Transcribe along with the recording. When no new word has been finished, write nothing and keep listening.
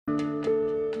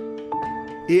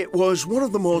It was one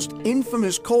of the most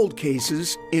infamous cold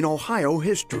cases in Ohio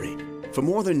history. For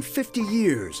more than 50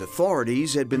 years,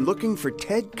 authorities had been looking for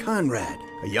Ted Conrad,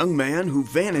 a young man who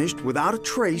vanished without a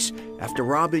trace after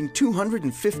robbing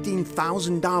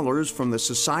 $215,000 from the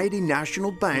Society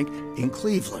National Bank in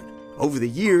Cleveland. Over the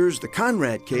years, the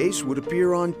Conrad case would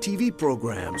appear on TV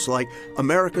programs like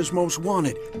America's Most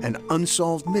Wanted and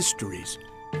Unsolved Mysteries.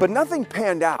 But nothing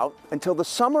panned out until the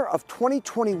summer of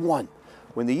 2021,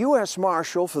 when the U.S.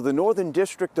 Marshal for the Northern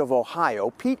District of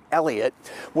Ohio, Pete Elliott,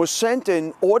 was sent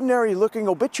an ordinary-looking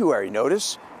obituary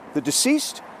notice. The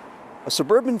deceased, a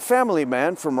suburban family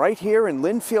man from right here in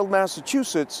Lynnfield,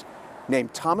 Massachusetts,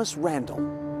 named Thomas Randall.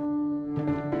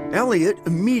 Elliott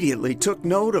immediately took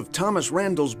note of Thomas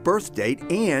Randall's birth date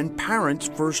and parents'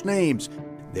 first names.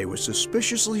 They were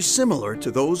suspiciously similar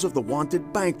to those of the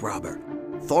wanted bank robber.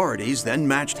 Authorities then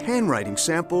matched handwriting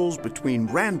samples between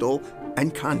Randall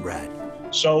and Conrad.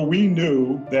 So we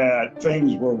knew that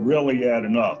things were really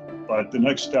adding up, but the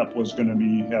next step was going to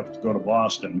be have to go to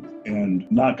Boston and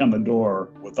knock on the door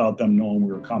without them knowing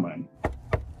we were coming.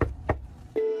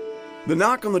 The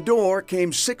knock on the door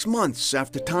came 6 months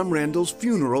after Tom Randall's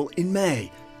funeral in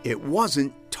May. It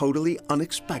wasn't totally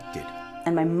unexpected.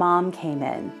 And my mom came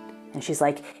in, and she's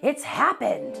like, "It's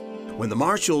happened." When the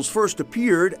marshals first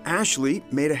appeared, Ashley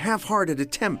made a half-hearted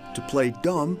attempt to play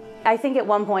dumb. I think at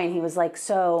one point he was like,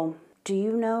 "So, do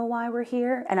you know why we're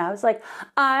here?" And I was like,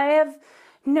 "I have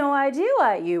no idea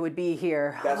why you would be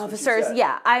here, officers."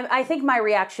 Yeah, I think my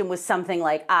reaction was something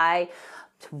like,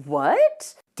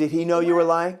 what? Did he know you were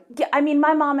lying? Yeah, I mean,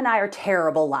 my mom and I are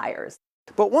terrible liars.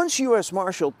 But once U.S.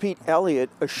 Marshal Pete Elliott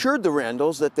assured the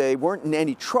Randalls that they weren't in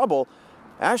any trouble,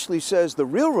 Ashley says the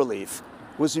real relief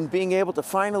was in being able to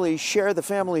finally share the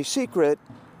family secret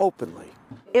openly.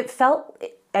 It felt,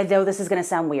 I know this is going to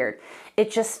sound weird, it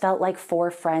just felt like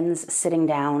four friends sitting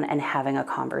down and having a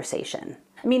conversation.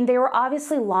 I mean, they were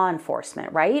obviously law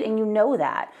enforcement, right? And you know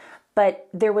that. But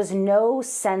there was no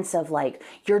sense of like,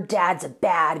 your dad's a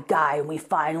bad guy and we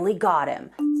finally got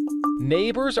him.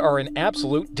 Neighbors are in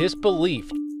absolute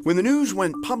disbelief. When the news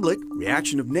went public,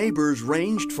 reaction of neighbors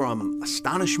ranged from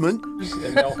astonishment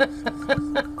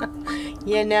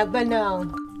You never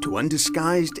know. to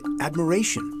undisguised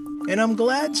admiration. And I'm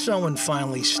glad someone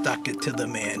finally stuck it to the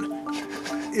man.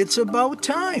 It's about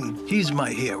time. He's my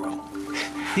hero.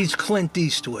 He's Clint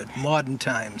Eastwood, modern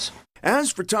times.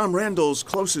 As for Tom Randall's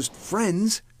closest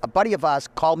friends, a buddy of ours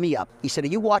called me up. He said, "Are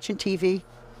you watching TV?"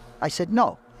 I said,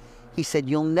 "No." He said,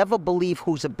 "You'll never believe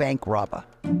who's a bank robber."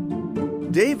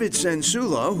 David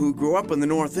Sensulo, who grew up in the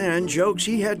North End, jokes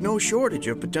he had no shortage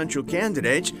of potential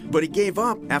candidates, but he gave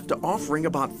up after offering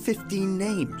about 15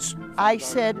 names. I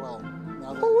said,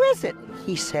 "Who is it?"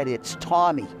 He said, "It's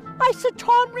Tommy." I said,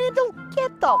 "Tom Randall,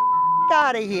 get the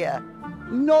out of here.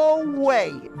 No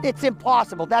way. It's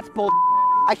impossible. That's bull.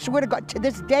 I swear to God, to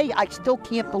this day, I still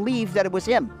can't believe that it was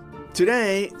him."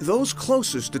 Today, those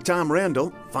closest to Tom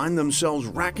Randall find themselves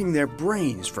racking their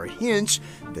brains for hints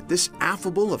that this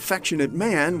affable, affectionate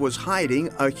man was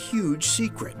hiding a huge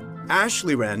secret.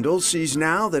 Ashley Randall sees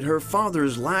now that her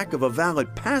father's lack of a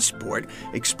valid passport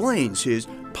explains his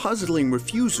puzzling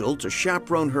refusal to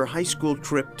chaperone her high school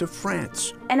trip to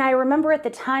France. And I remember at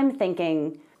the time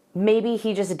thinking, maybe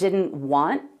he just didn't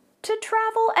want to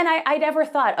travel. And I never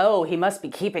thought, oh, he must be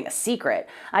keeping a secret.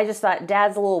 I just thought,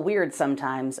 Dad's a little weird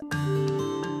sometimes.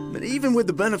 But even with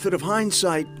the benefit of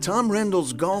hindsight, Tom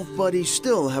Randall's golf buddies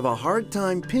still have a hard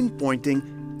time pinpointing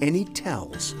any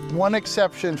tells. One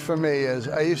exception for me is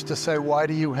I used to say, "Why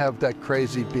do you have that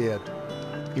crazy beard?"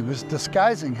 He was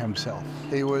disguising himself.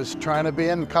 He was trying to be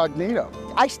incognito.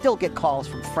 I still get calls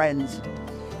from friends,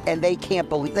 and they can't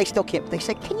believe, they still can't. They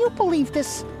say, "Can you believe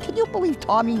this? Can you believe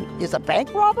Tommy is a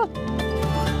bank robber?"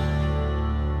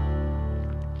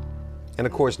 And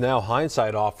of course, now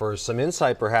hindsight offers some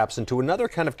insight perhaps into another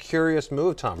kind of curious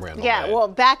move Tom Randall made. Well,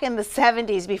 back in the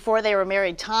 70s, before they were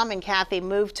married, Tom and Kathy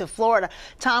moved to Florida.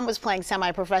 Tom was playing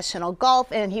semi-professional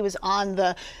golf, and he was on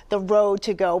the road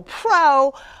to go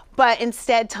pro. But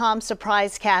instead, Tom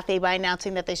surprised Kathy by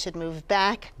announcing that they should move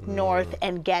back north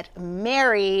and get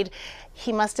married.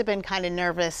 He must have been kind of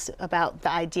nervous about the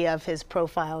idea of his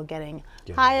profile getting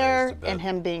higher and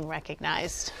him being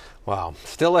recognized. Wow.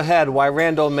 Still ahead, why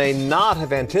Randall may not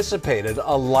have anticipated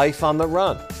a life on the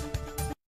run.